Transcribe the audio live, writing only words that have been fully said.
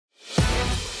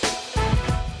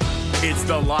It's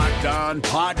the Locked On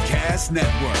Podcast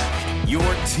Network, your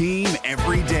team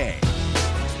every day.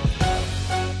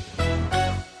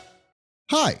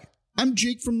 Hi, I'm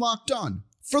Jake from Locked On.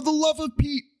 For the love of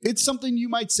Pete, it's something you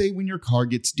might say when your car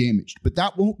gets damaged, but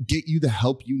that won't get you the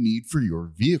help you need for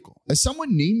your vehicle. As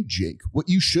someone named Jake, what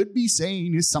you should be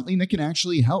saying is something that can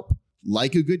actually help.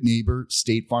 Like a good neighbor,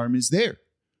 State Farm is there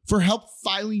for help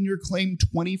filing your claim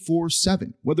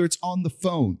 24/7, whether it's on the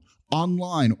phone,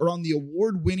 online, or on the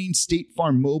award-winning State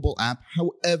Farm mobile app,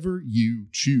 however you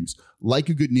choose. Like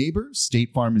a good neighbor,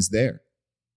 State Farm is there.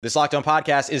 This Locked On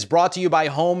podcast is brought to you by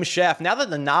Home Chef. Now that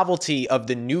the novelty of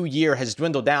the new year has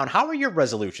dwindled down, how are your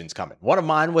resolutions coming? One of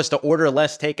mine was to order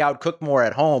less takeout, cook more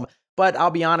at home, but I'll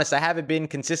be honest, I haven't been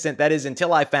consistent. That is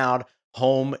until I found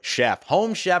Home Chef.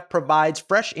 Home Chef provides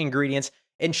fresh ingredients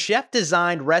and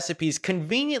chef-designed recipes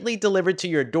conveniently delivered to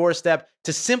your doorstep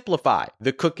to simplify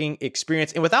the cooking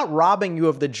experience and without robbing you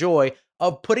of the joy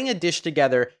of putting a dish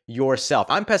together yourself.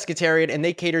 I'm pescatarian and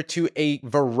they cater to a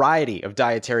variety of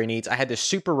dietary needs. I had this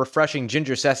super refreshing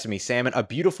ginger sesame salmon, a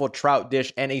beautiful trout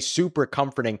dish, and a super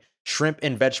comforting shrimp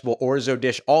and vegetable orzo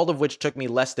dish, all of which took me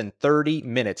less than 30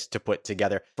 minutes to put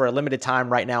together. For a limited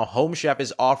time right now, Home Chef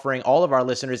is offering all of our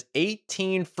listeners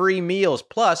 18 free meals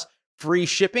plus free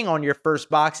shipping on your first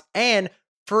box and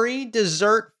free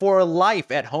dessert for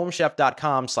life at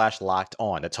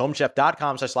homechef.com/lockedon. That's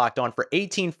homechef.com/lockedon for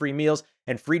 18 free meals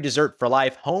and free dessert for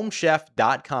life.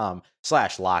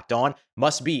 Homechef.com/lockedon.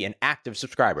 Must be an active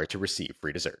subscriber to receive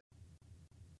free dessert.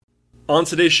 On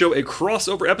today's show, a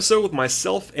crossover episode with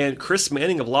myself and Chris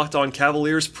Manning of Locked On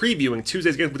Cavaliers, previewing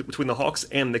Tuesday's game between the Hawks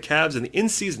and the Cavs in the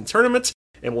in-season tournament,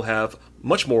 and we'll have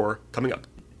much more coming up.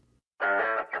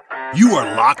 You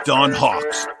are Locked On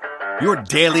Hawks, your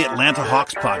daily Atlanta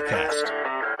Hawks podcast.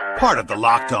 Part of the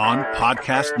Locked On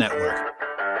Podcast Network.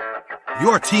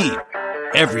 Your team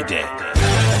every day.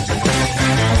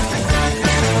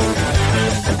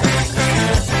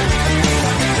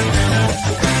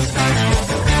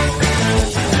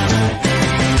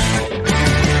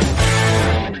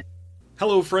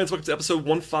 Hello, friends. Welcome to episode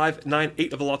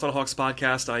 1598 of the Locked On Hawks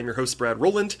podcast. I am your host, Brad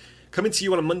Rowland, coming to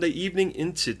you on a Monday evening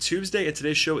into Tuesday, and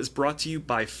today's show is brought to you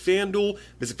by FanDuel.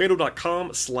 Visit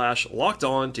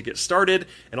FanDuel.com/lockedon to get started.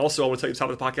 And also, I want to tell you at the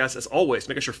top of the podcast, as always,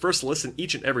 make us your first listen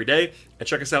each and every day, and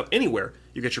check us out anywhere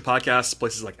you get your podcasts,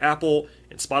 places like Apple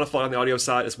and Spotify on the audio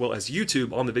side, as well as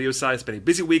YouTube on the video side. It's been a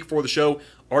busy week for the show.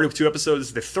 Already with 2 episodes. This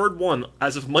is the third one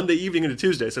as of Monday evening into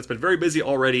Tuesday, so it's been very busy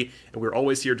already, and we're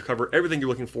always here to cover everything you're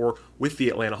looking for with the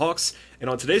Atlanta Hawks. And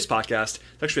on today's podcast,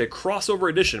 it's actually a crossover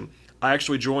edition. I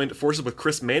actually joined forces with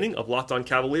Chris Manning of Locked On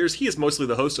Cavaliers. He is mostly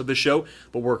the host of this show,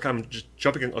 but we're kind of just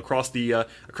jumping across the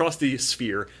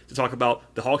sphere to talk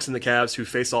about the Hawks and the Cavs who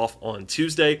face off on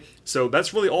Tuesday. So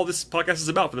that's really all this podcast is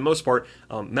about for the most part.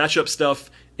 Matchup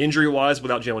stuff, injury-wise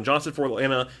without Jalen Johnson for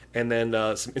Atlanta, and then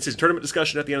some in-season tournament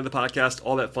discussion at the end of the podcast,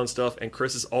 all that fun stuff. And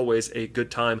Chris is always a good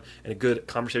time and a good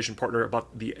conversation partner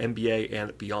about the NBA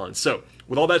and beyond. So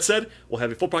with all that said, we'll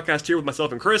have a full podcast here with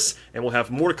myself and Chris, and we'll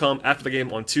have more to come after the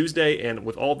game on Tuesday. And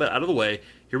with all that out of the way,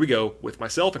 here we go with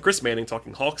myself and Chris Manning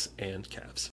talking Hawks and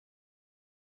Cavs.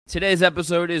 Today's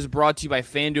episode is brought to you by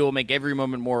FanDuel. Make every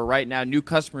moment more. Right now, new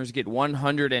customers get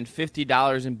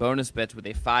 $150 in bonus bets with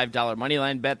a $5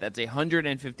 moneyline bet. That's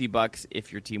 $150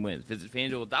 if your team wins. Visit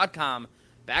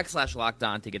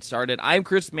FanDuel.com/lockedon to get started. I'm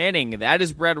Chris Manning. That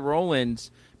is Brad Rowland.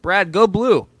 Brad, go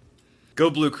blue. Go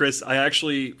blue, Chris. I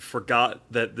actually forgot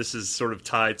that this is sort of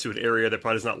tied to an area that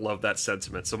probably does not love that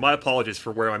sentiment. So my apologies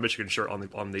for wearing my Michigan shirt on the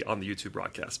YouTube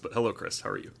broadcast. But hello, Chris. How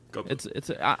are you? Go blue.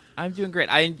 I'm doing great.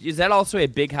 Is that also a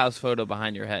big house photo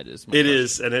behind your head? It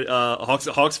is, and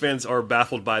Hawks fans are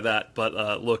baffled by that.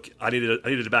 But look, I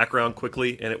needed a background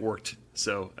quickly, and it worked.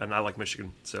 So, and I like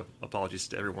Michigan. So apologies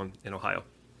to everyone in Ohio.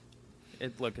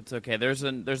 It's okay. There's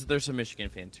some Michigan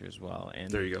fans here as well.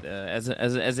 And there you go. As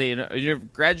a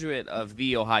graduate of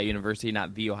the Ohio University,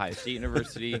 not the Ohio State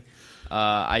University,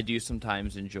 I do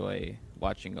sometimes enjoy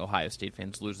watching Ohio State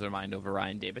fans lose their mind over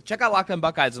Ryan Day. But check out Locked On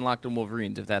Buckeyes and Locked On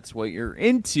Wolverines if that's what you're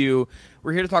into.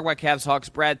 We're here to talk about Cavs Hawks.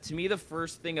 Brad, to me, the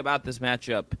first thing about this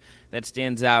matchup that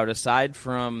stands out, aside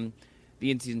from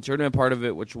the in-season tournament part of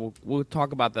it, which we'll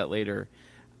talk about that later,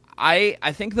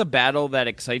 I think the battle that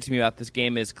excites me about this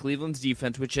game is Cleveland's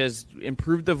defense, which has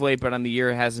improved of late, but on the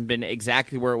year hasn't been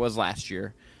exactly where it was last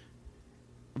year,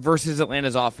 versus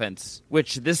Atlanta's offense,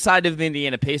 which this side of the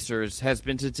Indiana Pacers has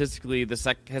been statistically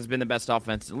has been the best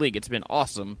offense in the league. It's been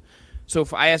awesome. So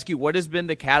if I ask you, what has been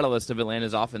the catalyst of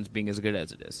Atlanta's offense being as good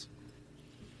as it is?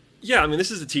 Yeah, I mean, this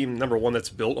is a team, number one, that's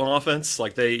built on offense.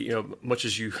 Like they, much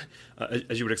as you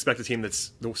would expect a team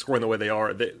that's scoring the way they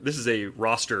are, this is a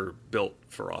roster built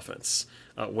for offense.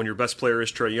 When your best player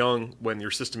is Trae Young, when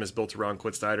your system is built around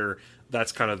Quinn Snyder,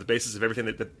 that's kind of the basis of everything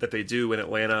that they do in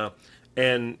Atlanta.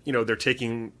 And,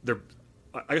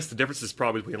 I guess the difference is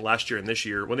probably between last year and this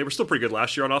year, when they were still pretty good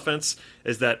last year on offense,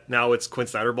 is that now it's Quinn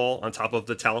Snyder ball on top of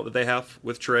the talent that they have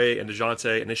with Trae and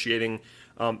DeJounte initiating.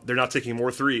 They're not taking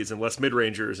more threes and less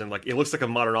mid-rangers, and it looks like a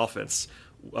modern offense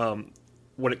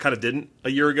when it kind of didn't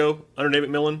a year ago under Nate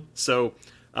McMillan. So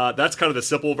that's kind of the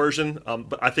simple version,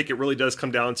 but I think it really does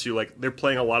come down to they're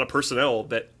playing a lot of personnel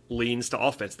that leans to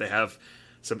offense. They have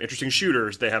some interesting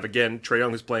shooters. They have, again, Trae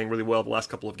Young, who's playing really well the last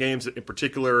couple of games in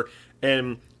particular,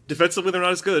 and defensively they're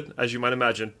not as good as you might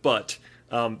imagine, but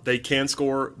they can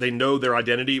score. They know their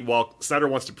identity. While Snyder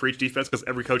wants to preach defense, because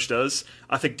every coach does,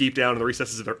 I think deep down in the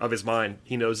recesses of his mind,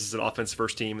 he knows this is an offense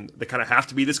first team, and they kind of have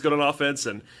to be this good on offense,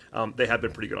 and they have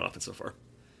been pretty good on offense so far.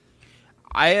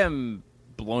 I am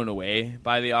blown away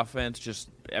by the offense.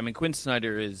 Quinn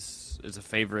Snyder is a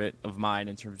favorite of mine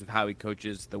in terms of how he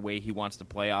coaches, the way he wants to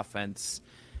play offense.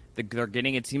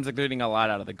 It seems like they're getting a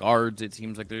lot out of the guards. It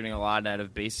seems like they're getting a lot out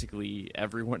of basically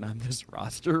everyone on this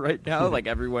roster right now.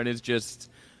 Everyone is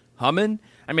just humming.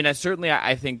 I mean, I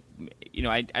think,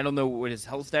 I don't know what his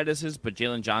health status is, but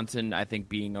Jalen Johnson, I think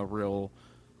being a real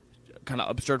kind of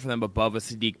upstart for them above a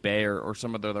Sadiq Bey or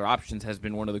some of the other options has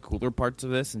been one of the cooler parts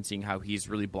of this, and seeing how he's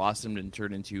really blossomed and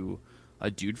turned into a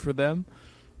dude for them.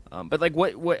 But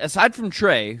what aside from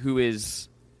Trae, who is,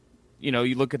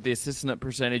 you look at the assist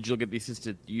percentage, you look at the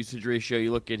assisted usage ratio,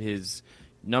 you look at his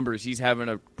numbers, he's having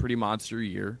a pretty monster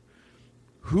year.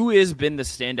 Who has been the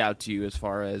standout to you as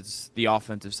far as the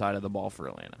offensive side of the ball for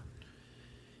Atlanta?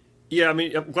 Yeah, I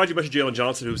mean, I'm glad you mentioned Jalen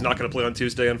Johnson, who's not going to play on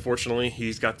Tuesday, unfortunately.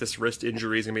 He's got this wrist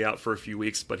injury. He's going to be out for a few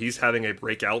weeks, but he's having a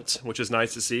breakout, which is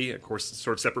nice to see. Of course,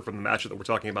 sort of separate from the matchup that we're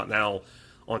talking about now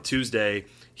on Tuesday.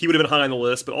 He would have been high on the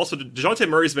list, but also DeJounte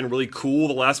Murray's been really cool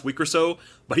the last week or so,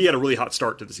 but he had a really hot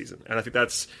start to the season. And I think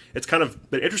it's kind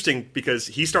of been interesting because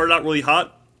he started out really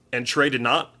hot and Trae did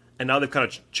not, and now they've kind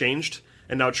of changed.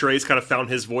 And now Trae's kind of found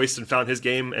his voice and found his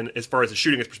game, and as far as the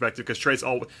shooting is perspective, because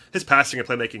his passing and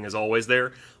playmaking is always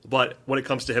there. But when it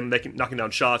comes to him knocking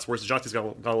down shots, whereas DeJounte's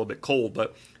gone a little bit cold.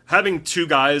 But having two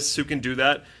guys who can do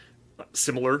that,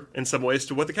 similar in some ways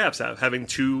to what the Cavs have, having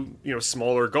two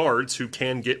smaller guards who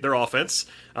can get their offense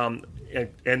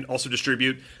and also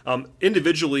distribute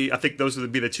individually. I think those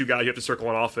would be the two guys you have to circle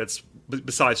on offense.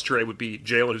 Besides Trae would be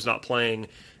Jalen, who's not playing,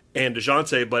 and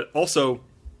DeJounte, but also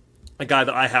a guy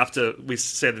that I have to at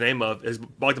least say the name of is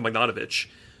Bogdan Bogdanović,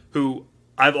 who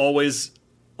I've always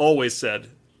said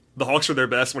the Hawks are their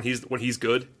best when he's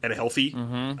good and healthy.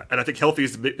 Mm-hmm. And I think healthy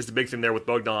is the big thing there with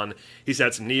Bogdan. He's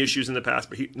had some knee issues in the past,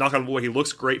 but knock on wood, he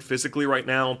looks great physically right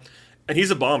now. And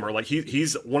he's a bomber.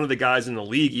 He's one of the guys in the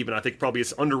league, even I think probably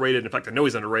is underrated. In fact, I know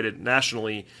he's underrated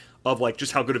nationally of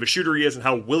just how good of a shooter he is and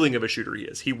how willing of a shooter he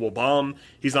is. He will bomb.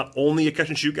 He's not only a catch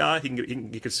and shoot guy. He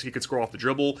can score off the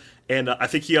dribble, and I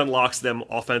think he unlocks them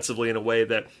offensively in a way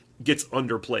that gets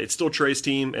underplayed. It's still Trae's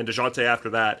team and DeJounte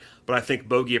after that, but I think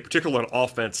Bogey, in particular on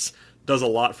offense, does a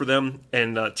lot for them,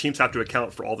 and teams have to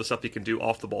account for all the stuff he can do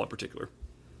off the ball in particular.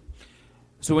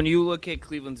 So when you look at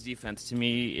Cleveland's defense, to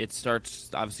me, it starts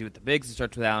obviously with the bigs. It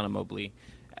starts with Allen and Mobley.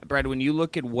 Brad, when you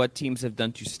look at what teams have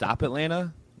done to stop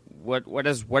Atlanta, what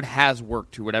has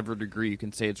worked to whatever degree you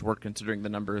can say it's worked, considering the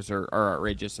numbers are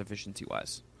outrageous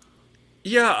efficiency-wise?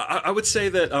 Yeah, I would say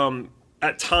that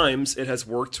at times it has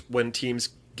worked when teams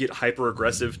get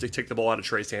hyper-aggressive to take the ball out of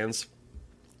Trae's hands.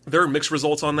 There are mixed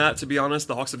results on that, to be honest.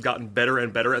 The Hawks have gotten better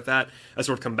and better at that, as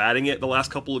sort of combating it the last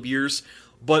couple of years.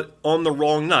 But on the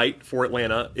wrong night for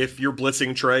Atlanta, if you're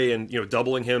blitzing Trae and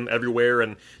doubling him everywhere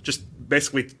and just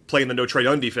basically playing the no Trae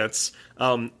Young defense,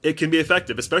 it can be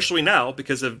effective, especially now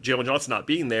because of Jalen Johnson not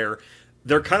being there.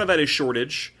 They're kind of at a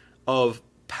shortage of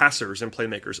passers and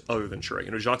playmakers other than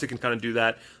Trae. Johnson can kind of do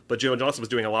that, but Jalen Johnson was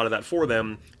doing a lot of that for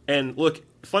them. And look,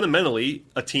 fundamentally,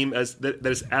 a team that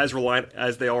is as reliant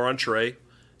as they are on Trae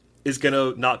is going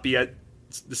to not be at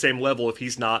the same level if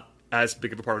he's not as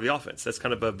big of a part of the offense. That's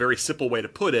kind of a very simple way to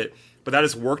put it, but that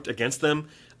has worked against them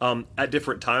at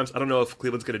different times. I don't know if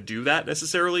Cleveland's going to do that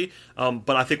necessarily,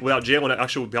 but I think without Jalen, it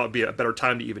actually would be a better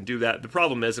time to even do that. The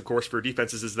problem is, of course, for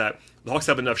defenses is that the Hawks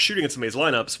have enough shooting in some of these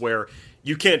lineups where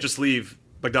you can't just leave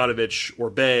Bogdanović or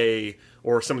Bey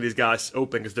or some of these guys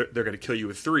open because they're going to kill you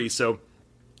with three. So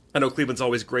I know Cleveland's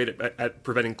always great at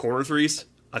preventing corner threes.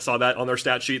 I saw that on their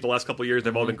stat sheet the last couple of years.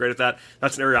 They've all been great at that.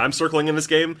 That's an area I'm circling in this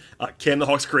game. Can the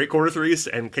Hawks create corner threes,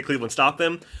 and can Cleveland stop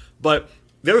them? But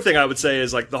The other thing I would say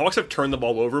is, like, the Hawks have turned the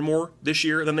ball over more this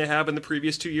year than they have in the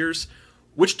previous 2 years,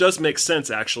 which does make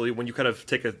sense, actually, when you kind of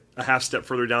take a half step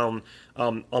further down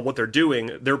on what they're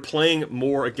doing. They're playing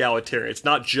more egalitarian. It's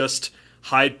not just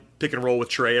high pick and roll with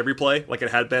Trae every play, like it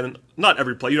had been. Not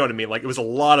every play, you know what I mean? Like, it was a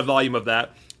lot of volume of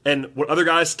that. And when other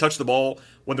guys touch the ball,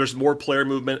 when there's more player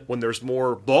movement, when there's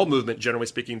more ball movement, generally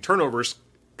speaking, turnovers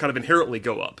kind of inherently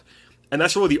go up. And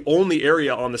that's really the only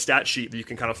area on the stat sheet that you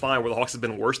can kind of find where the Hawks have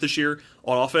been worse this year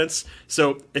on offense.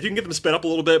 So if you can get them sped up a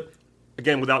little bit,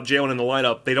 again, without Jalen in the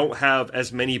lineup, they don't have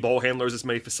as many ball handlers, as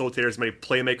many facilitators, as many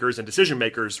playmakers and decision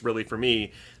makers, really, for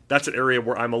me. That's an area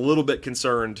where I'm a little bit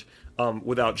concerned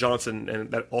without Johnson,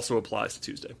 and that also applies to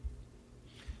Tuesday.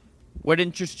 What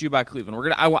interests you about Cleveland? We're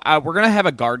gonna have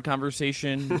a guard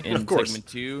conversation in segment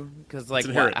 2, because like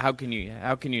how can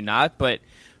you not? But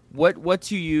what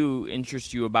to you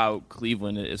interests you about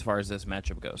Cleveland as far as this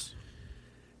matchup goes?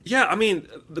 Yeah, I mean,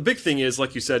 the big thing is,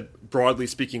 like you said, broadly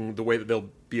speaking, the way that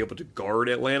they'll be able to guard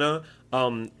Atlanta.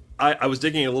 I was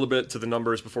digging a little bit to the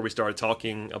numbers before we started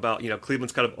talking about,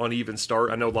 Cleveland's kind of uneven start.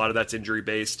 I know a lot of that's injury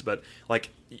based, but like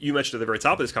you mentioned at the very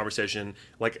top of this conversation,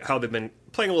 like how they've been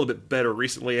playing a little bit better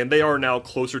recently, and they are now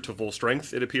closer to full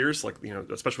strength, it appears. Like,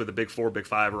 especially the big 4, big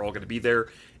 5 are all going to be there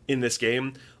in this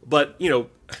game. But,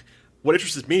 what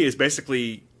interests me is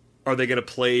basically, are they going to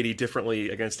play any differently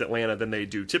against Atlanta than they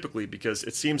do typically? Because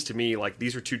it seems to me like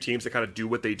these are two teams that kind of do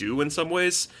what they do in some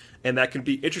ways, and that can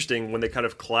be interesting when they kind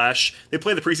of clash. They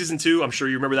played the preseason too. I'm sure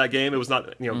you remember that game. It was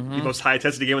not the most high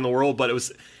intensity game in the world, but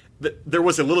there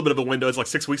was a little bit of a window. It's like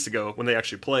 6 weeks ago when they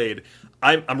actually played.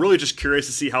 I'm really just curious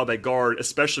to see how they guard,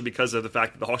 especially because of the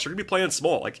fact that the Hawks are going to be playing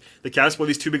small. Like, the Cavs play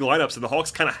these two big lineups, and the Hawks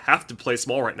kind of have to play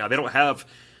small right now. They don't have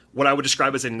what I would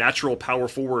describe as a natural power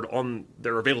forward on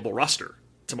their available roster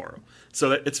tomorrow.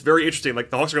 So it's very interesting. Like,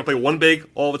 the Hawks are going to play one big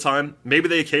all the time. Maybe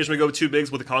they occasionally go with two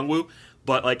bigs with Okongwu,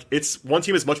 but like, it's one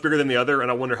team is much bigger than the other,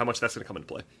 and I wonder how much that's going to come into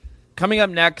play. Coming up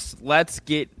next, let's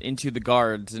get into the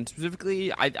guards, and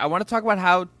specifically, I want to talk about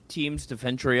how teams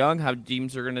defend Trae Young, how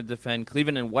teams are going to defend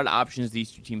Cleveland, and what options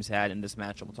these two teams had in this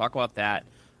matchup. We'll talk about that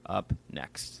up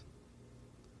next.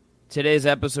 Today's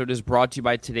episode is brought to you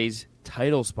by today's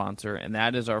title sponsor, and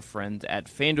that is our friends at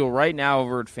FanDuel. Right now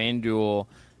over at FanDuel,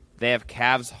 they have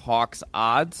Cavs-Hawks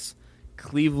odds.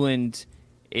 Cleveland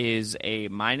is a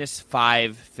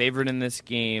 -5 favorite in this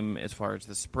game as far as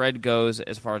the spread goes.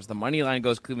 As far as the money line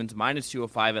goes, Cleveland's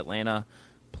 -205, Atlanta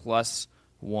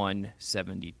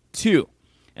 +172.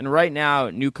 And right now,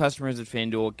 new customers at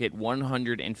FanDuel get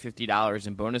 $150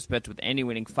 in bonus bets with any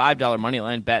winning $5 money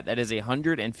line bet. That is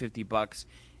 $150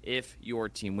 if your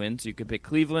team wins. So you could pick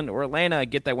Cleveland or Atlanta,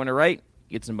 get that winner right,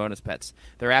 get some bonus bets.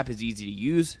 Their app is easy to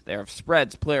use. They have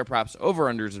spreads, player props,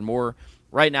 over-unders, and more.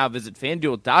 Right now, visit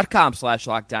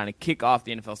FanDuel.com/LockedOn and kick off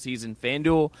the NFL season.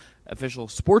 FanDuel, official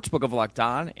sportsbook of Locked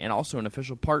On, and also an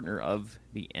official partner of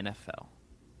the NFL.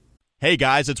 Hey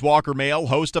guys, it's Walker Mail,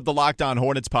 host of the Locked On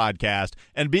Hornets podcast,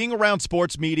 and being around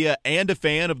sports media and a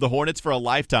fan of the Hornets for a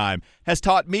lifetime has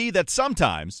taught me that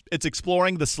sometimes it's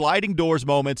exploring the sliding doors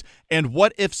moments and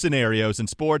what-if scenarios in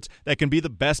sports that can be the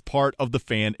best part of the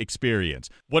fan experience.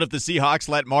 What if the Seahawks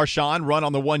let Marshawn run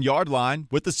on the 1-yard line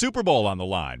with the Super Bowl on the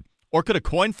line? Or could a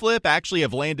coin flip actually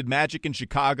have landed Magic in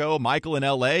Chicago, Michael in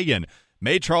L.A., and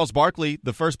made Charles Barkley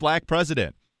the first black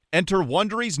president? Enter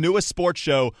Wondery's newest sports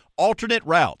show, Alternate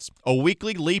Routes, a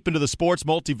weekly leap into the sports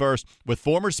multiverse with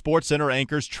former SportsCenter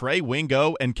anchors Trey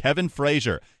Wingo and Kevin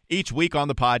Frazier. Each week on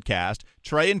the podcast,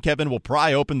 Trey and Kevin will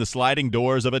pry open the sliding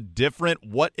doors of a different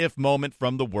what-if moment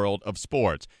from the world of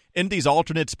sports. In these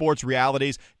alternate sports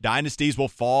realities, dynasties will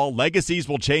fall, legacies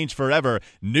will change forever,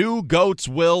 new GOATs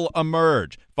will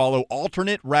emerge. Follow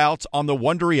Alternate Routes on the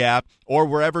Wondery app or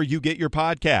wherever you get your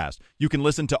podcast. You can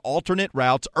listen to Alternate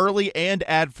Routes early and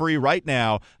ad-free right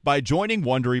now by joining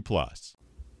Wondery Plus.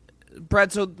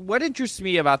 Brad, so what interests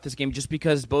me about this game, just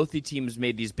because both the teams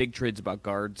made these big trades about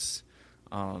guards,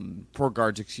 for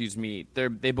guards,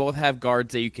 they both have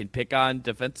guards that you can pick on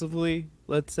defensively,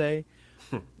 let's say.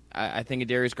 I think of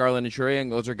Darius Garland and Trae Young.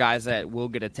 Those are guys that will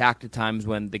get attacked at times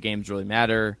when the games really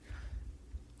matter.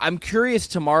 I'm curious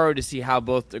tomorrow to see how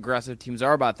both aggressive teams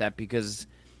are about that, because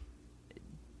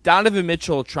Donovan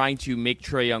Mitchell trying to make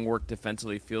Trae Young work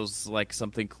defensively feels like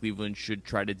something Cleveland should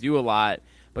try to do a lot.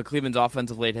 But Cleveland's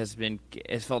offensive late has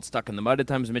felt stuck in the mud at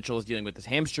times. Mitchell is dealing with his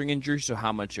hamstring injury, so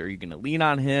how much are you going to lean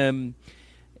on him?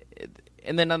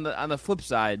 And then on the flip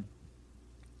side,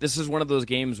 this is one of those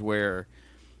games where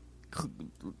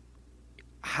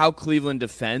how Cleveland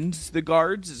defends the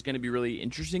guards is going to be really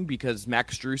interesting, because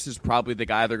Max Strus is probably the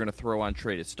guy they're going to throw on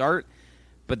Trae to start.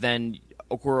 But then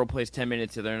Okoro plays 10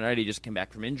 minutes the other night. He just came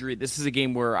back from injury. This is a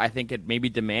game where I think it maybe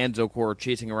demands Okoro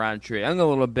chasing around Trae Young a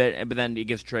little bit, but then he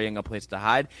gives Trae Young a place to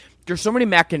hide. There's so many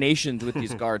machinations with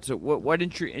these guards. So what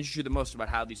interests you the most about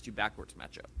how these two backcourts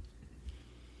match up?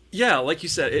 Yeah, like you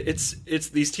said, it's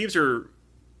these teams are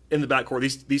in the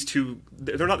backcourt. These two,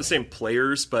 they're not the same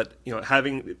players, but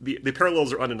having the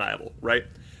parallels are undeniable, right?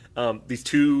 These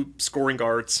two scoring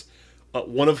guards.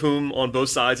 One of whom on both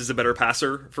sides is a better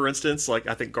passer, for instance. Like,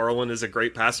 I think Garland is a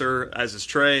great passer, as is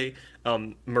Trae.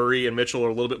 Murray and Mitchell are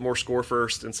a little bit more score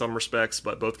first in some respects,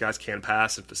 but both guys can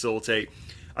pass and facilitate.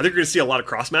 I think you're going to see a lot of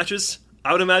cross matches,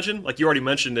 I would imagine. Like, you already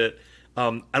mentioned it.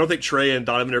 I don't think Trae and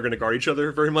Donovan are going to guard each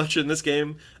other very much in this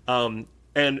game. And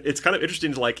it's kind of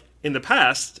interesting to, like, in the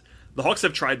past, the Hawks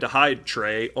have tried to hide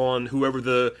Trae on whoever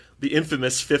the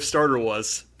infamous fifth starter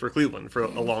was for Cleveland for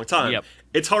a long time. Yep.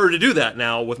 It's harder to do that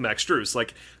now with Max Strus.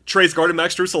 Like, Trae's guarded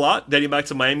Max Strus a lot, dating back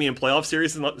to Miami and playoff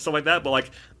series and stuff like that, but,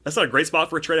 like, that's not a great spot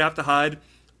for a Trae to have to hide.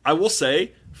 I will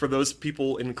say, for those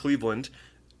people in Cleveland,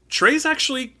 Trae's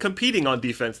actually competing on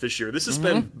defense this year. This has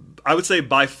been, I would say,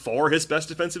 by far his best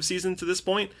defensive season to this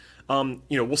point.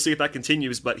 We'll see if that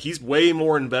continues, but he's way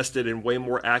more invested and way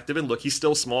more active. And look, he's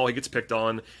still small. He gets picked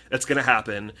on. That's going to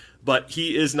happen. But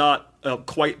he is not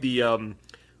quite the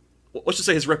let's just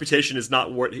say his reputation is not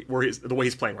the way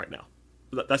he's playing right now.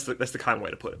 That's the kind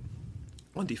way to put it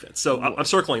on defense. So I'm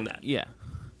circling that. Yeah.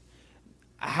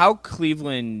 How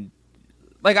Cleveland,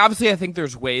 like, obviously I think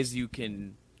there's ways you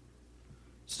can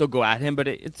still go at him, but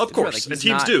it's of course, like and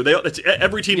teams do.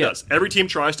 Every team does. Every team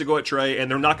tries to go at Trae,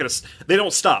 and they're not going to. They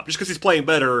don't stop just because he's playing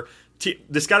better.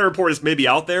 The scouting report is maybe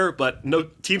out there, but no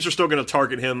teams are still going to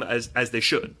target him as they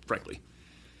should, frankly.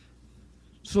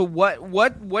 So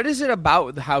what is it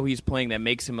about how he's playing that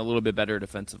makes him a little bit better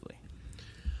defensively?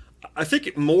 I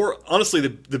think more honestly,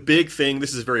 the big thing.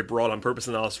 This is very broad on purpose,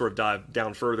 and I'll sort of dive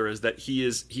down further. Is that he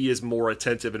is more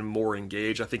attentive and more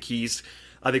engaged. I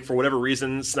think for whatever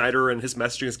reason, Snyder and his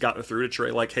messaging has gotten through to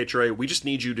Trae. Like, hey Trae, we just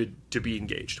need you to be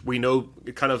engaged. We know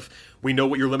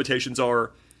what your limitations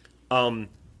are, and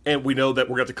we know that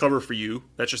we're going to have to cover for you.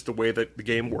 That's just the way that the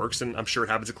game works, and I'm sure it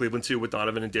happens in Cleveland too with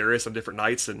Donovan and Darius on different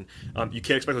nights. And you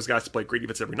can't expect those guys to play great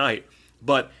defense every night,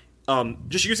 but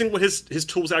just using what his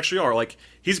tools actually are. Like,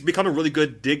 he's become a really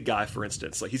good dig guy, for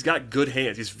instance. Like, he's got good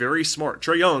hands. He's very smart.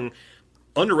 Trae Young,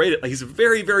 underrated. Like, he's a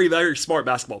very, very, very smart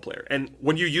basketball player. And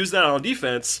when you use that on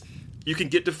defense, you can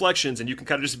get deflections and you can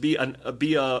kind of just be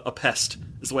a pest,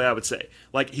 is the way I would say.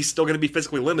 Like, he's still going to be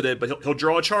physically limited, but he'll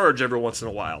draw a charge every once in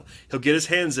a while. He'll get his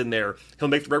hands in there. He'll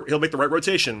make the right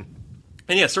rotation.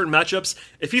 And yeah, certain matchups,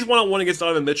 if he's one-on-one against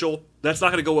Donovan Mitchell, that's not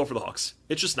going to go well for the Hawks.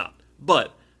 It's just not.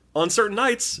 But on certain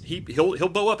nights, he'll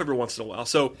bow up every once in a while.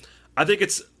 So I think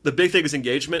it's the big thing is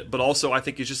engagement, but also I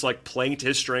think he's just like playing to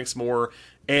his strengths more,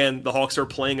 and the Hawks are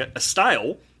playing a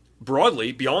style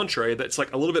broadly beyond Trae that's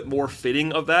like a little bit more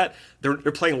fitting of that. They're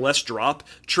playing less drop.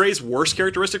 Trae's worst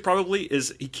characteristic probably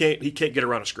is he can't get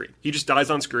around a screen. He just dies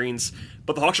on screens.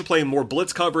 But the Hawks are playing more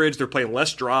blitz coverage. They're playing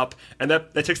less drop, and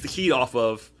that takes the heat off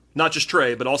of not just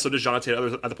Trae but also DeJounte and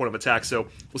others at the point of attack. So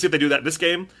we'll see if they do that this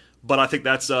game. But I think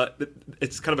that's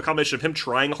it's kind of a combination of him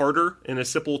trying harder in a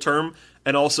simple term,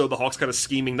 and also the Hawks kind of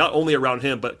scheming not only around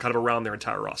him but kind of around their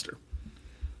entire roster.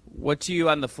 What to you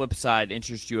on the flip side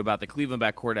interests you about the Cleveland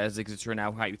backcourt as it exists right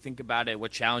now? How you think about it?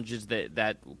 What challenges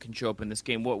that can show up in this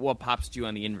game? What pops to you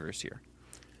on the inverse here?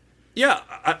 Yeah,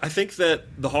 I think that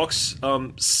the Hawks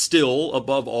still,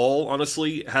 above all,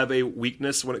 honestly, have a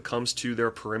weakness when it comes to their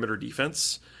perimeter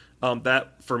defense.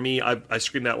 That, for me, I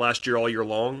screamed that last year all year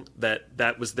long,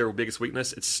 that was their biggest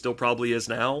weakness. It still probably is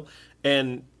now.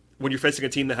 And when you're facing a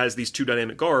team that has these two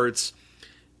dynamic guards,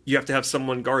 you have to have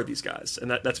someone guard these guys. And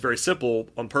that's very simple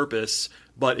on purpose.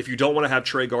 But if you don't want to have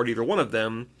Trae guard either one of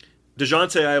them,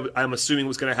 DeJounte, I'm assuming,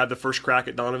 was going to have the first crack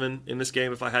at Donovan in this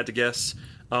game, if I had to guess.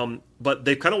 But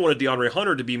they kind of wanted DeAndre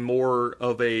Hunter to be more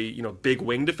of a big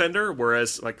wing defender,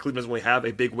 whereas like Cleveland doesn't really have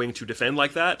a big wing to defend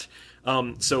like that.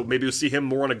 So maybe we'll see him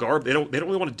more on a guard. They don't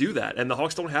really want to do that, and the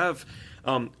Hawks don't have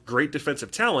great defensive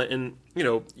talent. And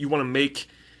you want to make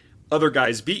other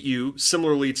guys beat you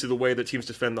similarly to the way that teams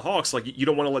defend the Hawks. Like, you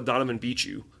don't want to let Donovan beat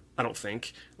you, I don't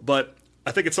think. But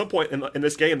I think at some point in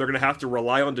this game, they're going to have to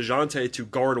rely on DeJounte to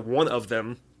guard one of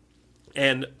them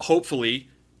and hopefully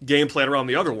game plan around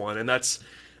the other one. And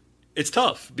it's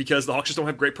tough because the Hawks just don't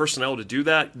have great personnel to do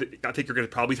that. I think you're going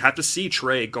to probably have to see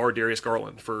Trae guard Darius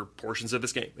Garland for portions of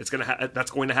this game. That's going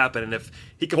to happen. And if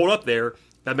he can hold up there,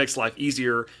 that makes life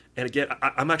easier. And again,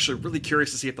 I'm actually really curious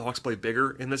to see if the Hawks play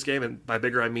bigger in this game. And by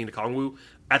bigger, I mean Okongwu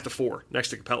at the 4 next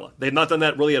to Capella. They've not done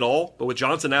that really at all. But with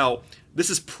Johnson out,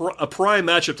 this is a prime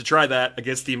matchup to try that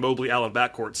against the Mobley-Allen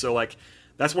backcourt. So, like,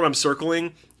 That's what I'm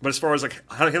circling. But as far as like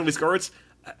how to handle these guards,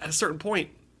 at a certain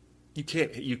point, you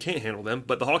can't handle them.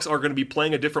 But the Hawks are going to be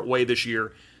playing a different way this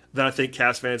year than I think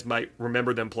Cavs fans might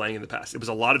remember them playing in the past. It was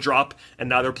a lot of drop, and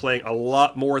now they're playing a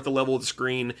lot more at the level of the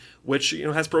screen, which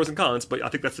has pros and cons. But I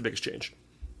think that's the biggest change.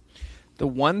 The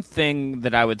one thing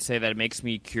that I would say that makes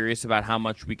me curious about how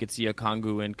much we could see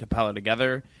Okongwu and Capella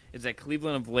together is that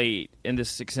Cleveland of late, and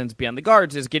this extends beyond the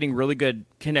guards, is getting really good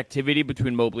connectivity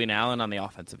between Mobley and Allen on the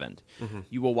offensive end. Mm-hmm.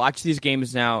 You will watch these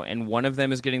games now, and one of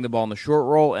them is getting the ball in the short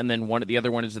roll, and then the other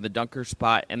one is in the dunker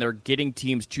spot, and they're getting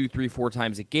teams 2, 3, 4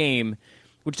 times a game,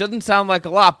 which doesn't sound like a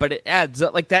lot, but it adds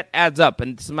up. Like, that adds up,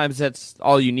 and sometimes that's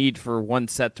all you need for one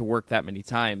set to work that many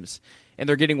times. And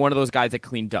they're getting one of those guys that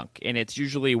clean dunk. And it's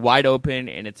usually wide open,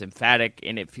 and it's emphatic,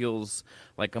 and it feels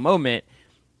like a moment.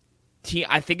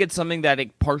 I think it's something that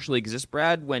it partially exists,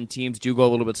 Brad, when teams do go a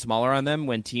little bit smaller on them,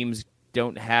 when teams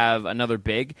don't have another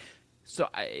big. So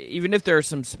even if there are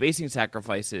some spacing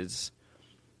sacrifices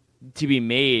to be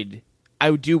made,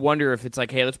 I do wonder if it's like,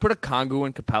 hey, let's put Okongwu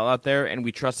and Capella out there, and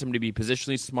we trust them to be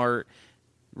positionally smart,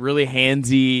 really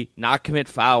handsy, not commit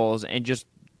fouls, and just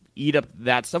eat up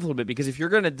that stuff a little bit. Because if you're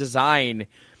going to design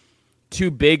two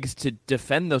bigs to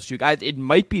defend those two guys, it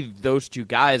might be those two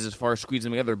guys as far as squeezing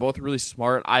them together. They're both really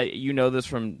smart. This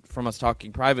from us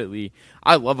talking privately.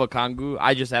 I love Okongwu.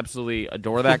 I just absolutely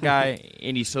adore that guy,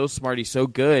 and he's so smart. He's so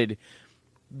good.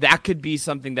 That could be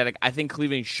something that I think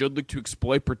Cleveland should look to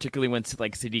exploit, particularly when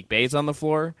like Saddiq Bey is on the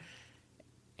floor.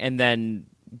 And then,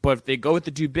 but if they go with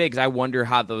the two bigs, I wonder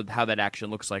how that action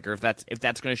looks like, or if that's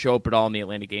going to show up at all in the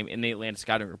Atlanta game, in the Atlanta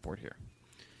scouting report here.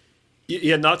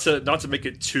 Yeah, not to make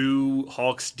it too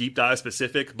Hawks deep dive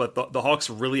specific, but the Hawks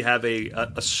really have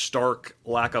a stark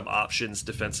lack of options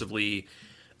defensively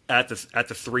at the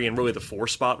 3 and really the 4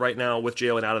 spot right now with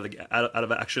Jalen out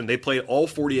of action. They played all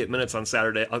 48 minutes on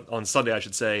Sunday, I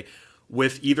should say,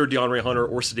 with either DeAndre Hunter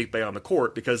or Saddiq Bey on the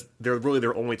court, because they're really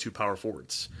their only two power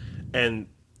forwards. And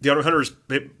DeAndre Hunter's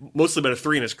mostly been a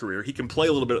 3 in his career. He can play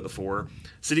a little bit at the 4.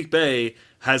 Saddiq Bey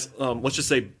has, let's just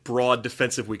say, broad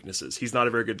defensive weaknesses. He's not a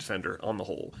very good defender on the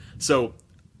whole. So,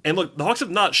 and look, the Hawks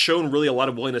have not shown really a lot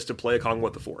of willingness to play Okongwu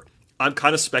at the 4. I'm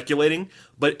kind of speculating,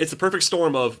 but it's a perfect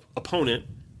storm of opponent,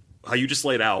 how you just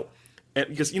laid out, and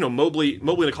because Mobley and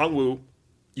Okongwu,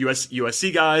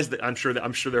 USC guys, that I'm sure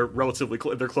they're relatively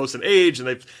they're close in age, and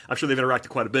I'm sure they've interacted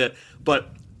quite a bit.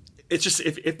 But it's just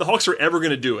if the Hawks are ever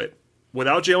going to do it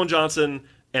without Jalen Johnson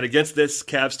and against this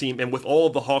Cavs team, and with all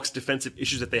of the Hawks' defensive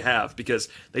issues that they have, because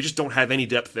they just don't have any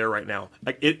depth there right now.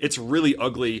 Like it's really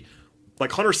ugly.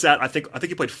 Like Hunter sat, I think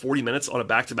he played 40 minutes on a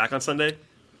back-to-back on Sunday.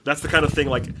 That's the kind of thing,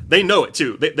 like, they know it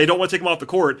too. They don't want to take him off the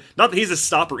court. Not that he's a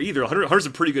stopper either. Hunter's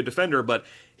a pretty good defender, but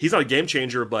he's not a game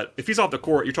changer. But if he's off the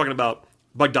court, you're talking about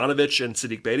Bogdanovich and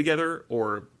Saddiq Bey together,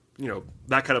 or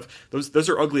that kind of those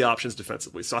are ugly options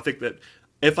defensively. So I think that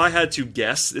if I had to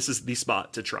guess, this is the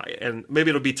spot to try it. And maybe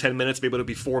it'll be 10 minutes, maybe it'll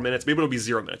be 4 minutes, maybe it'll be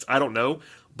 0 minutes. I don't know.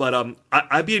 But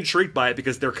I'd be intrigued by it,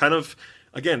 because they're kind of,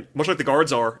 again, much like the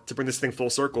guards are, to bring this thing full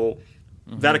circle,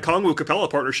 that Okongwu-Capella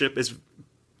partnership is,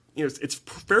 it's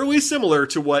fairly similar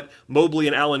to what Mobley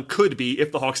and Allen could be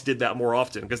if the Hawks did that more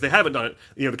often, because they haven't done it.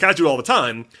 The Cavs do it all the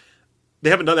time. They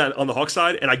haven't done that on the Hawks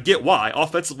side, and I get why.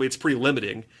 Offensively, it's pretty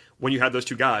limiting when you have those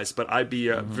two guys, but I'd be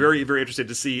very, very interested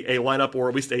to see a lineup, or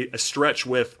at least a stretch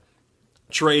with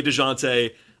Trey,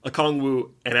 DeJounte,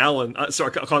 Okongwu, and Allen.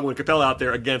 Okongwu and Capella out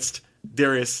there against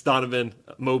Darius, Donovan,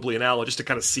 Mobley, and Allen, just to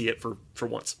kind of see it for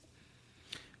once.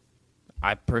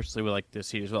 I personally would like to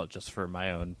see it as well, just for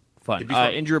my own fun.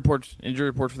 Injury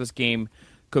report for this game: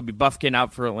 Kobe Buffkin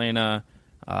out for Atlanta.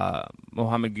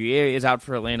 Mohamed Gueye is out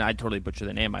for Atlanta. I totally butchered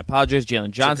the name. I apologize.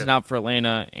 Jalen Johnson out for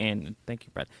Atlanta, and thank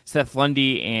you, Brad. Seth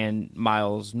Lundy and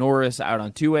Miles Norris out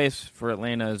on 2-ways for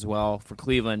Atlanta as well. For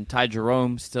Cleveland, Ty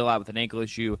Jerome still out with an ankle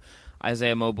issue.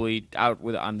 Isaiah Mobley out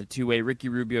on the 2-way. Ricky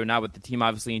Rubio not with the team,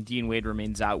 obviously, and Dean Wade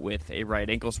remains out with a right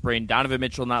ankle sprain. Donovan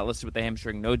Mitchell not listed with the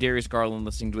hamstring. No Darius Garland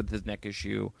listed with his neck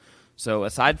issue. So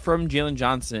aside from Jalen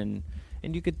Johnson,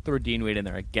 and you could throw Dean Wade in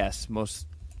there, I guess,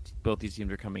 both these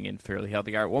teams are coming in fairly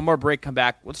healthy. All right, one more break, come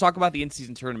back. Let's talk about the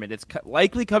in-season tournament. It's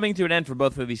likely coming to an end for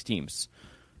both of these teams.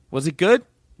 Was it good?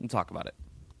 We'll talk about it.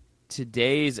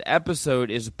 Today's episode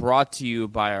is brought to you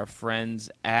by our friends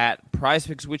at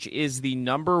PrizePicks, which is the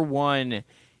 #1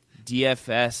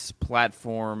 DFS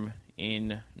platform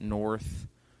in North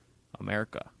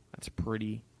America. That's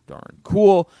pretty darn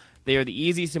cool. They are the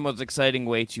easiest and most exciting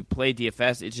way to play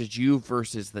DFS. It's just you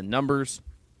versus the numbers.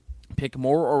 Pick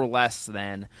more or less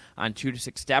than on 2 to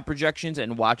 6 stat projections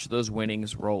and watch those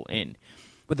winnings roll in.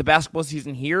 With the basketball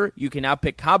season here, you can now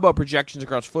pick combo projections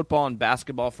across football and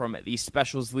basketball from the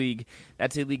Specials League.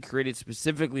 That's a league created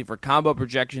specifically for combo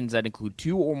projections that include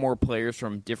 2 or more players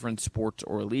from different sports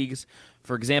or leagues.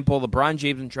 For example, LeBron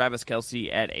James and Travis Kelce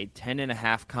at a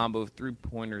 10.5 combo of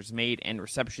 3-pointers made and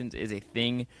receptions is a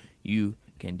thing you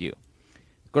can do.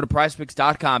 Go to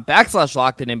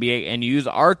prizepicks.com/LockedOnNBA and use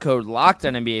our code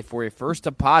LockedOnNBA for a first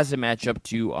deposit match up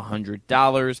to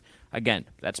 $100. Again,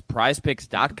 that's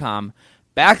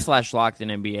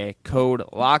prizepicks.com/LockedOnNBA, code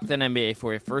LockedOnNBA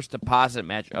for a first deposit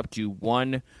match up to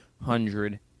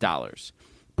 $100.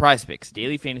 PrizePicks,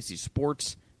 daily fantasy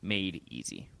sports made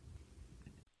easy.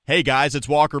 Hey guys, it's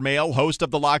Walker Mail, host of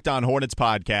the Locked On Hornets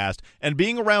podcast, and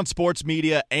being around sports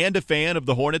media and a fan of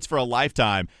the Hornets for a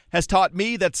lifetime has taught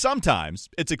me that sometimes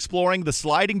it's exploring the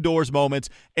sliding doors moments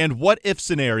and what-if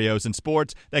scenarios in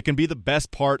sports that can be the best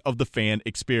part of the fan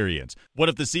experience. What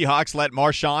if the Seahawks let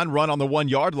Marshawn run on the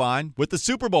 1-yard line with the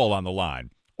Super Bowl on the line?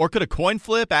 Or could a coin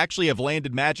flip actually have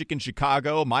landed Magic in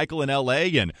Chicago, Michael in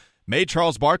L.A., and made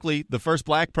Charles Barkley the first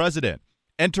black president?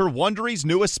 Enter Wondery's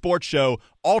newest sports show,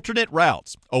 Alternate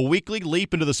Routes, a weekly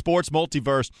leap into the sports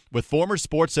multiverse with former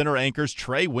SportsCenter anchors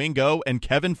Trey Wingo and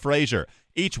Kevin Frazier.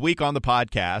 Each week on the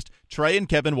podcast, Trey and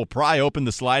Kevin will pry open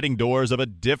the sliding doors of a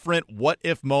different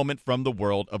what-if moment from the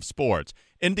world of sports.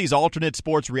 In these alternate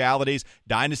sports realities,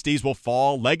 dynasties will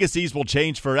fall, legacies will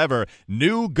change forever,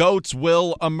 new GOATs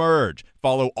will emerge.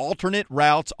 Follow Alternate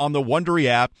Routes on the Wondery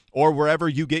app or wherever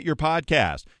you get your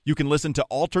podcast. You can listen to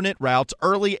Alternate Routes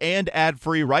early and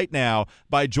ad-free right now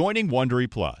by joining Wondery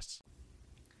Plus.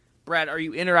 Brad, are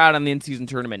you in or out on the in-season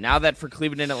tournament? Now that for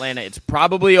Cleveland and Atlanta, it's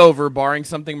probably over, barring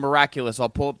something miraculous. I'll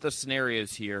pull up the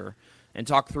scenarios here and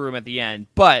talk through them at the end.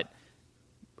 But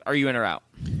are you in or out?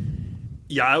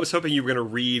 Yeah, I was hoping you were going to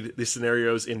read the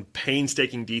scenarios in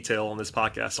painstaking detail on this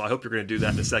podcast, so I hope you're going to do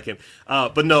that in a second.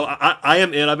 But no, I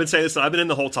am in. I've been saying this. I've been in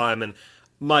the whole time, and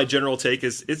my general take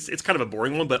is it's kind of a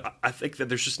boring one, but I think that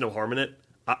there's just no harm in it.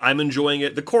 I'm enjoying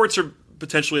it. The courts are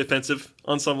potentially offensive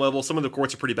on some level. Some of the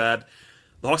courts are pretty bad.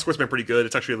 The Hawks court's been pretty good.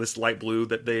 It's actually this light blue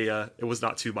that they it was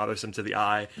not too bothersome to the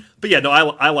eye. But yeah, no,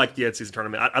 I like the end-season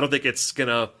tournament. I don't think it's going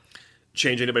to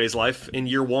change anybody's life in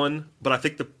year one, but I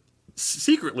think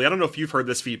secretly, I don't know if you've heard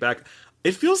this feedback,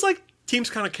 it feels like teams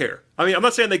kind of care. I mean, I'm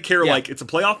not saying they care like it's a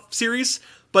playoff series,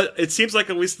 but it seems like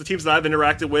at least the teams that I've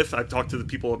interacted with, I've talked to the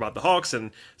people about the Hawks and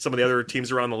some of the other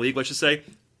teams around the league, let's just say,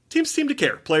 teams seem to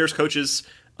care. Players, coaches.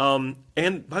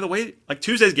 And by the way, like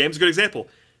Tuesday's game is a good example.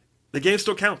 The game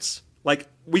still counts. Like,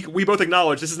 we both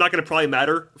acknowledge this is not going to probably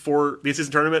matter for the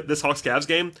in-season tournament, this Hawks-Cavs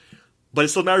game, but it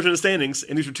still matters in the standings,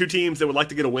 and these are two teams that would like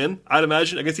to get a win, I'd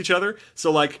imagine, against each other.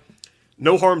 So, like,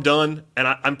 no harm done, and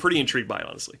I'm pretty intrigued by it,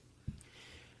 honestly.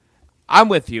 I'm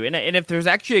with you. And if there's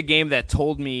actually a game that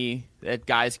told me that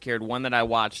guys cared, one that I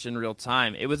watched in real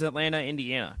time, it was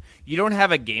Atlanta-Indiana. You don't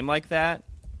have a game like that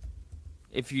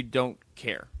if you don't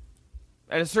care.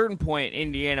 At a certain point,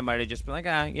 Indiana might have just been like,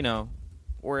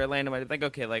 or Atlanta might have been like,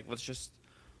 okay, like let's just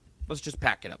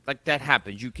pack it up. Like, that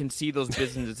happens. You can see those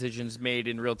business decisions made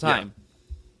in real time. Yeah.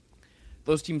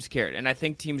 Those teams cared, and I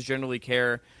think teams generally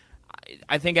care.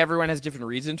 I think everyone has different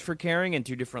reasons for caring and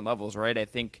 2 different levels, right? I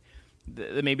think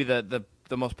maybe the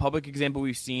most public example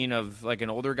we've seen of like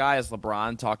an older guy is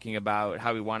LeBron talking about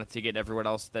how he wanted to get everyone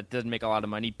else that doesn't make a lot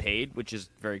of money paid, which is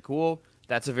very cool.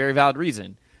 That's a very valid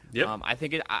reason. Yep. I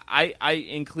think I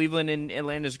in Cleveland and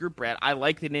Atlanta's group, Brad, I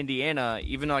like that in Indiana,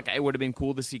 even though like it would have been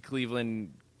cool to see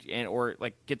Cleveland or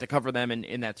like get to cover them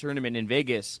in that tournament in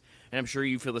Vegas, and I'm sure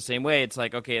you feel the same way. It's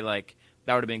like, okay, like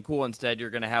that would have been cool. Instead, you're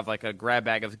going to have like a grab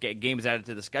bag of games added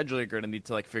to the schedule you're going to need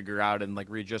to like figure out and like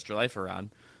readjust your life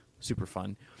around. Super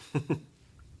fun.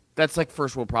 That's like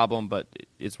first world problem, but it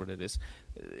is what it is.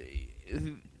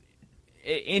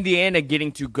 Indiana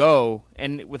getting to go,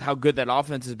 and with how good that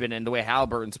offense has been and the way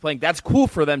Halliburton's playing, that's cool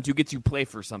for them to get to play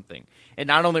for something and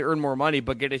not only earn more money,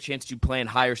 but get a chance to play in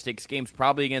higher stakes games,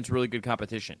 probably against really good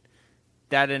competition.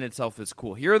 That in itself is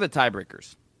cool. Here are the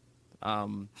tiebreakers.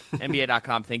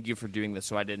 NBA.com, thank you for doing this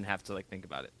so I didn't have to like think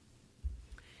about it.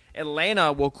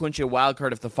 Atlanta will clinch a wild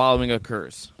card if the following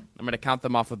occurs. I'm going to count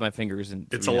them off with my fingers.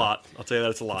 It's a lot. I'll tell you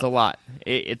that it's a lot. It's a lot.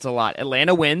 It's a lot.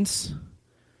 Atlanta wins.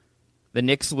 The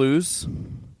Knicks lose.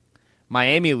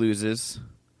 Miami loses.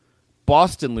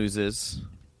 Boston loses.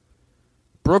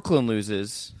 Brooklyn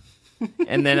loses.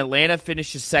 And then Atlanta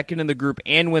finishes second in the group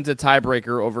and wins a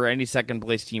tiebreaker over any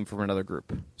second-place team from another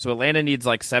group. So Atlanta needs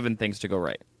like 7 things to go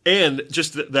right. And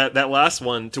just that last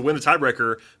one, to win the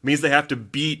tiebreaker, means they have to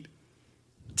beat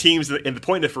teams in the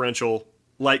point differential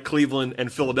like Cleveland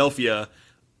and Philadelphia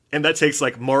And that takes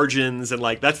like margins and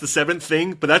like that's the 7th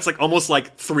thing, but that's like almost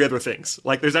like 3 other things.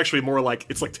 Like there's actually more like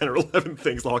it's like 10 or 11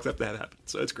 things the Hawks have to have happen.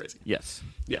 So it's crazy. Yes.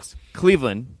 Yes.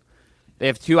 Cleveland, they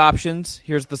have 2 options.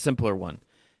 Here's the simpler one.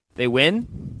 They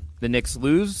win, the Knicks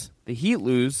lose, the Heat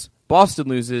lose, Boston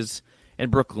loses,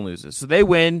 and Brooklyn loses. So they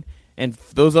win, and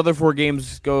those other 4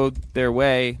 games go their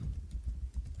way.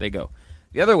 They go.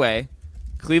 The other way,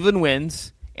 Cleveland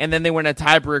wins, and then they win a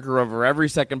tiebreaker over every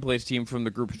second-place team from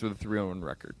the groups with a 3-1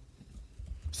 record.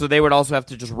 So they would also have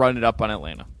to just run it up on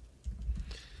Atlanta.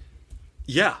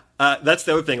 Yeah, that's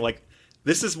the other thing. Like,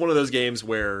 this is one of those games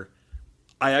where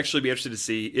I actually be interested to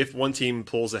see if one team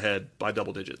pulls ahead by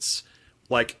double digits.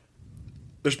 Like,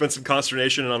 there's been some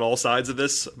consternation on all sides of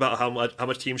this about how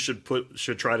much teams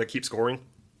should try to keep scoring.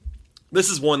 This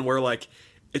is one where like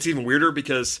it's even weirder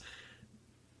because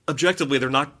objectively they're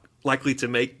not likely to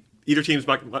make. Either team's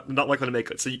not likely to make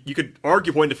it. So you could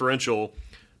argue point differential,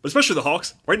 but especially the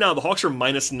Hawks. Right now, the Hawks are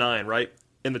 -9, right,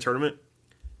 in the tournament.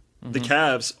 Mm-hmm. The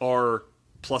Cavs are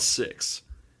 +6,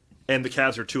 and the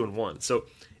Cavs are 2-1. So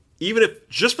even if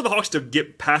just for the Hawks to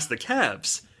get past the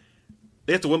Cavs,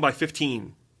 they have to win by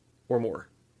 15 or more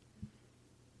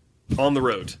on the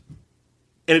road,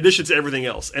 in addition to everything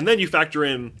else. And then you factor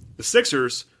in the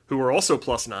Sixers, who are also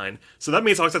 +9. So that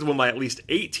means the Hawks have to win by at least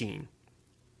 18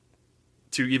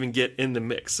 to even get in the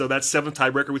mix. So that's 7th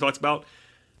tiebreaker we talked about.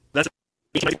 That's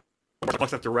the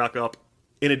Hawks have to rack up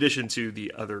in addition to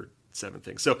the other 7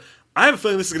 things. So I have a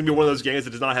feeling this is going to be one of those games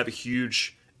that does not have a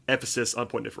huge emphasis on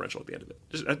point differential at the end of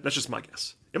it. That's just my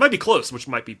guess. It might be close, which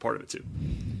might be part of it too.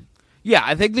 Yeah,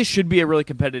 I think this should be a really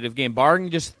competitive game.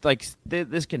 Barring just like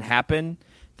this can happen.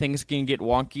 Things can get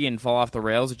wonky and fall off the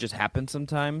rails. It just happens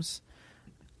sometimes.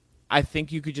 I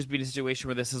think you could just be in a situation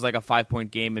where this is like a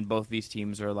 5-point game and both these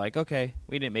teams are like, okay,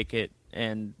 we didn't make it,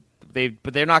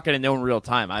 but they're not going to know in real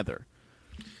time either.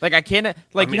 Like I can't,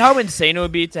 like you know how insane it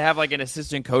would be to have like an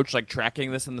assistant coach like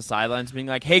tracking this in the sidelines, being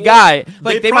like, hey guy,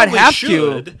 like they might have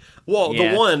to. Well,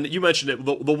 yeah. The one you mentioned it,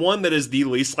 the one that is the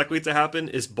least likely to happen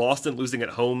is Boston losing at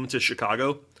home to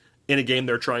Chicago in a game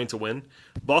they're trying to win.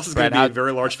 Boston's going to be a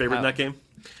very large favorite in that game.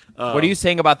 What are you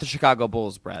saying about the Chicago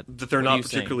Bulls, Brad? That they're not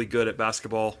particularly good at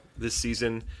basketball this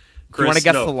season. Chris, you want to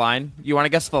guess the line? You want to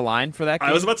guess the line for that game?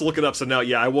 I was about to look it up, so now,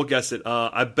 yeah, I will guess it.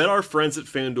 I bet our friends at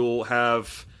FanDuel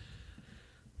have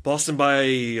Boston by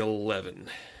 11.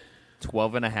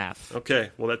 12.5. Okay,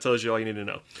 well, that tells you all you need to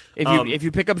know. If you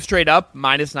pick up straight up,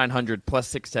 -900,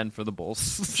 +610 for the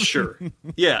Bulls. Sure.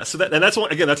 Yeah, so that's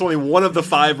only one of the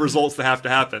 5 results that have to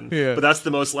happen. Yeah. But that's the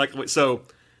most likely. So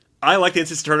I like the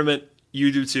NCAA tournament. You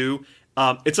do too.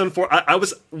 It's unfortunate. I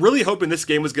was really hoping this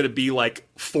game was going to be like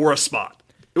for a spot.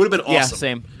 It would have been awesome. Yeah,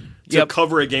 same. To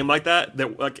cover a game like that.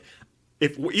 That like,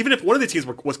 even if one of the teams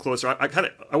was closer,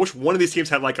 I wish one of these teams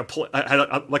had like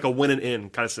a win and in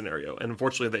kind of scenario. And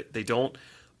unfortunately, they don't.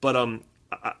 But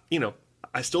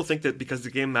I still think that because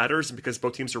the game matters and because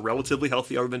both teams are relatively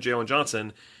healthy, other than Jalen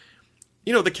Johnson.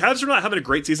 The Cavs are not having a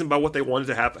great season by what they wanted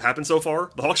to happen so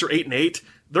far. The Hawks are 8-8.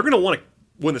 They're going to want to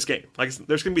win this game. Like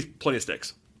there's going to be plenty of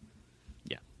stakes.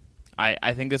 Yeah,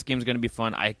 I think this game's going to be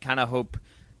fun. I kind of hope.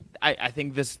 I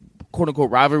think this quote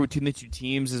unquote rivalry between the two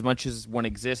teams, as much as one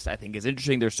exists, I think is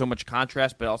interesting. There's so much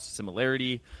contrast, but also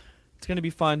similarity. It's going to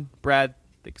be fun. Brad,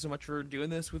 thank you so much for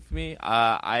doing this with me.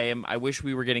 I wish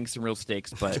we were getting some real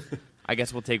stakes, but I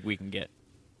guess we'll take what we can get.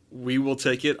 We will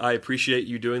take it. I appreciate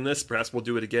you doing this. Perhaps we'll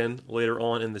do it again later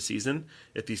on in the season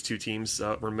if these two teams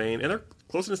remain, and they're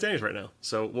close in the standings right now.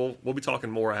 So we'll be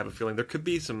talking more. I have a feeling there could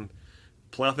be some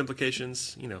playoff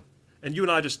implications, and you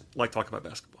and I just like talking about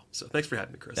basketball. So thanks for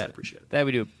having me, Chris. I appreciate it. That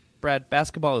we do. Brad,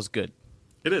 basketball is good.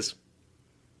 It is.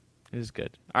 It is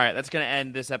good. All right, that's going to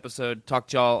end this episode. Talk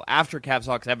to y'all after Cavs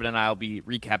Hawks. Evan and I will be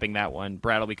recapping that one.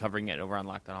 Brad will be covering it over on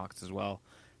Locked On Hawks as well.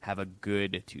 Have a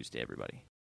good Tuesday, everybody.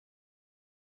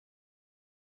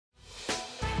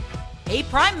 Hey,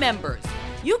 Prime members,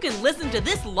 you can listen to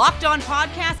this Locked On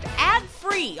podcast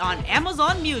ad-free on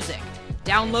Amazon Music.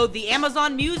 Download the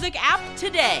Amazon Music app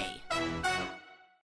today.